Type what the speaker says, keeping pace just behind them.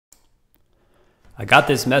I got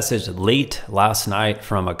this message late last night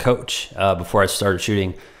from a coach before I started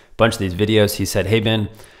shooting a bunch of these videos. He said, "Hey Ben,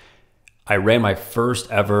 I ran my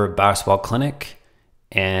first ever basketball clinic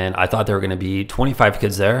and I thought there were going to be 25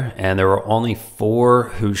 kids there and there were only 4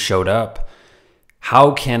 who showed up.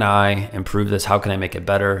 How can I improve this? How can I make it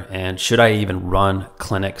better? And should I even run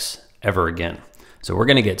clinics ever again?" So we're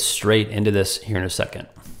going to get straight into this here in a second.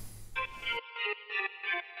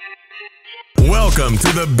 Welcome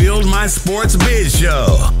to the Build My Sports Biz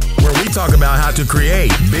Show, where we talk about how to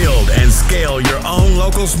create, build, and scale your own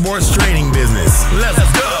local sports training business. Let's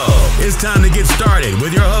go! It's time to get started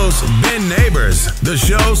with your host, Ben Neighbors. The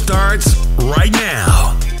show starts right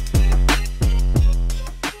now.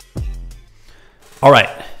 All right.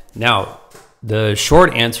 Now, the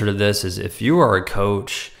short answer to this is if you are a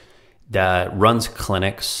coach that runs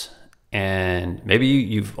clinics and maybe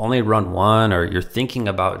you've only run one or you're thinking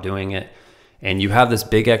about doing it, and you have this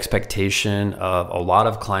big expectation of a lot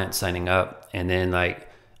of clients signing up, and then like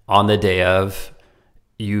on the day of,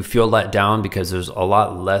 you feel let down because there's a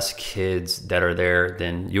lot less kids that are there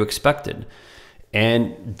than you expected.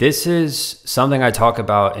 And this is something I talk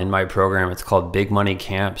about in my program. It's called Big Money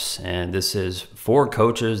Camps, and this is for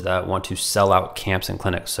coaches that want to sell out camps and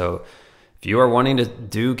clinics. So if you are wanting to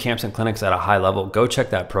do camps and clinics at a high level, go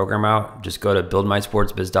check that program out. Just go to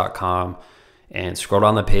buildmysportsbiz.com and scroll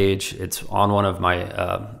down the page. It's on one of my,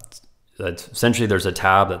 essentially there's a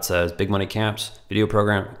tab that says Big Money Camps video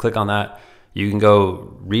program. Click on that. You can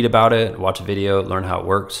go read about it, watch a video, learn how it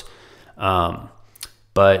works.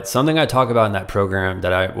 But something I talk about in that program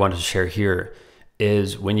that I wanted to share here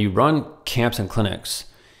is when you run camps and clinics,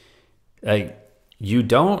 like you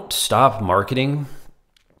don't stop marketing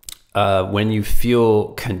when you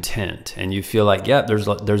feel content and you feel like, yeah,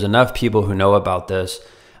 there's enough people who know about this.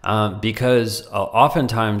 Because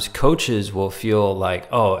oftentimes coaches will feel like,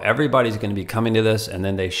 oh, everybody's going to be coming to this, and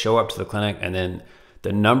then they show up to the clinic and then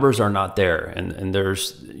the numbers are not there. And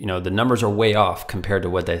there's, the numbers are way off compared to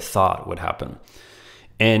what they thought would happen.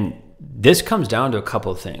 And this comes down to a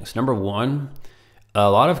couple of things. Number one, a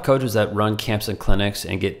lot of coaches that run camps and clinics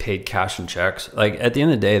and get paid cash and checks, like at the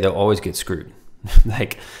end of the day, they'll always get screwed.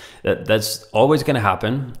 Like that's always going to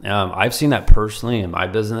happen. I've seen that personally in my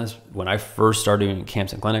business. When I first started doing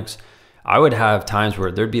camps and clinics, I would have times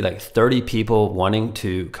where there'd be like 30 people wanting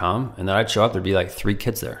to come, and then I'd show up, there'd be like 3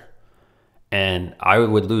 kids there. And I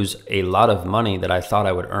would lose a lot of money that I thought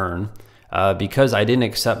I would earn because I didn't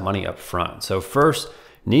accept money up front. So first,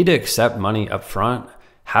 need to accept money up front.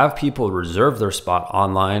 Have people reserve their spot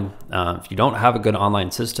online. If you don't have a good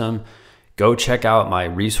online system, go check out my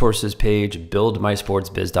resources page,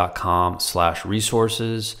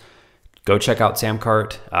 buildmysportsbiz.com/resources. Go check out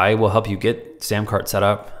Samcart. I will help you get Samcart set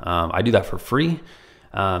up. I do that for free.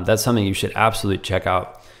 That's something you should absolutely check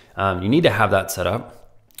out. You need to have that set up.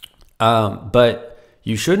 But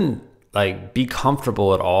you shouldn't be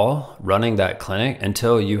comfortable at all running that clinic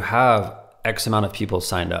until you have X amount of people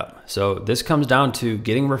signed up. So this comes down to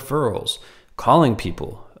getting referrals, calling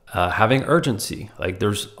people, having urgency. Like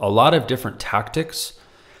there's a lot of different tactics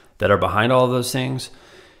that are behind all of those things.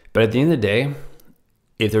 But at the end of the day,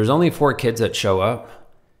 if there's only 4 kids that show up,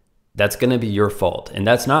 that's going to be your fault. And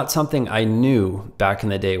that's not something I knew back in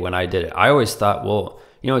the day when I did it. I always thought, well,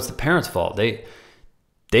 it's the parents' fault. They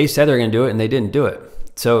said they're going to do it and they didn't do it.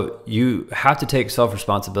 So you have to take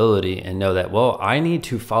self-responsibility and know that, well, I need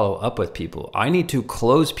to follow up with people. I need to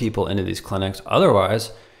close people into these clinics.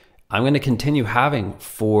 Otherwise, I'm going to continue having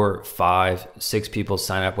 4, 5, 6 people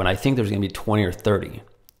sign up when I think there's going to be 20 or 30,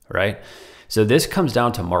 right? So this comes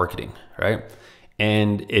down to marketing, right?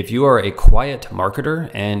 And if you are a quiet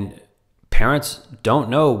marketer and parents don't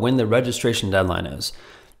know when the registration deadline is,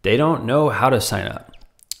 they don't know how to sign up.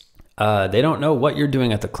 They don't know what you're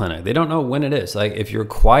doing at the clinic. They don't know when it is. Like if you're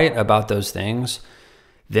quiet about those things,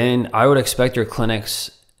 then I would expect your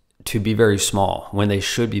clinics to be very small when they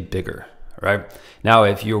should be bigger, right? Now,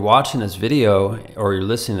 if you're watching this video or you're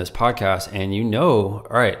listening to this podcast and all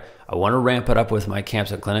right, I want to ramp it up with my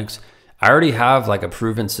camps and clinics. I already have like a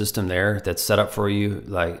proven system there that's set up for you.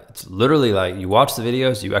 Like it's literally like you watch the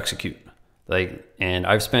videos, you execute. And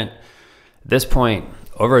I've spent at this point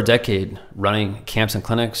over a decade running camps and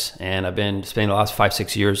clinics, and I've been spending the last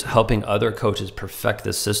 5-6 years helping other coaches perfect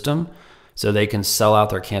this system so they can sell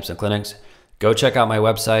out their camps and clinics. Go check out my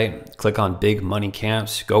website, click on Big Money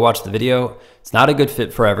Camps, go watch the video. It's not a good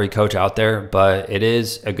fit for every coach out there, but it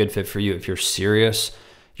is a good fit for you if you're serious,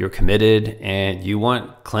 you're committed, and you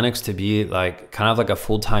want clinics to be kind of like a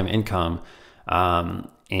full-time income. And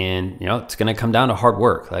it's going to come down to hard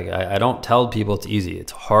work. I don't tell people it's easy.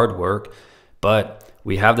 It's hard work, but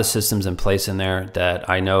we have the systems in place in there that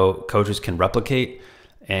I know coaches can replicate.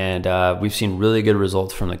 And we've seen really good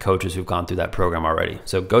results from the coaches who've gone through that program already.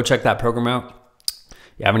 So go check that program out.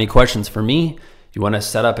 If you have any questions for me, you want to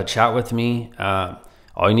set up a chat with me,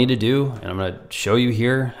 all you need to do, and I'm going to show you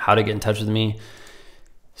here how to get in touch with me,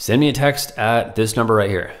 send me a text at this number right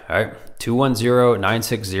here, all right?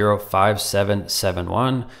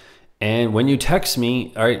 210-960-5771. And when you text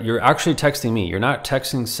me, all right, you're actually texting me. You're not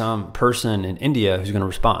texting some person in India who's going to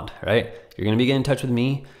respond, right? You're going to be getting in touch with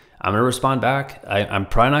me. I'm going to respond back. I'm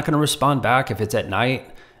probably not going to respond back if it's at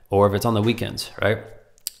night or if it's on the weekends, right?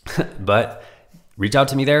 But reach out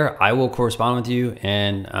to me there. I will correspond with you.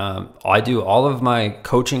 And I do all of my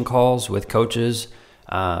coaching calls with coaches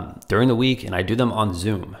during the week, and I do them on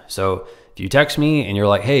Zoom. So if you text me and you're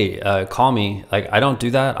like, hey, call me, like, I don't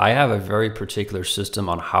do that. I have a very particular system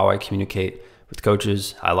on how I communicate with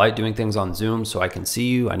coaches. I like doing things on Zoom so I can see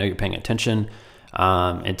you. I know you're paying attention.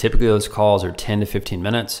 And typically those calls are 10 to 15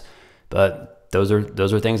 minutes, but those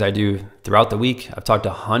are things I do throughout the week. I've talked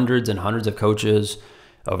to hundreds and hundreds of coaches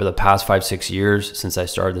over the past 5-6 years since I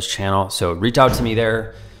started this channel. So reach out to me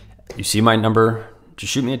there. You see my number,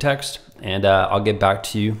 just shoot me a text, and I'll get back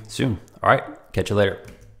to you soon. All right, catch you later.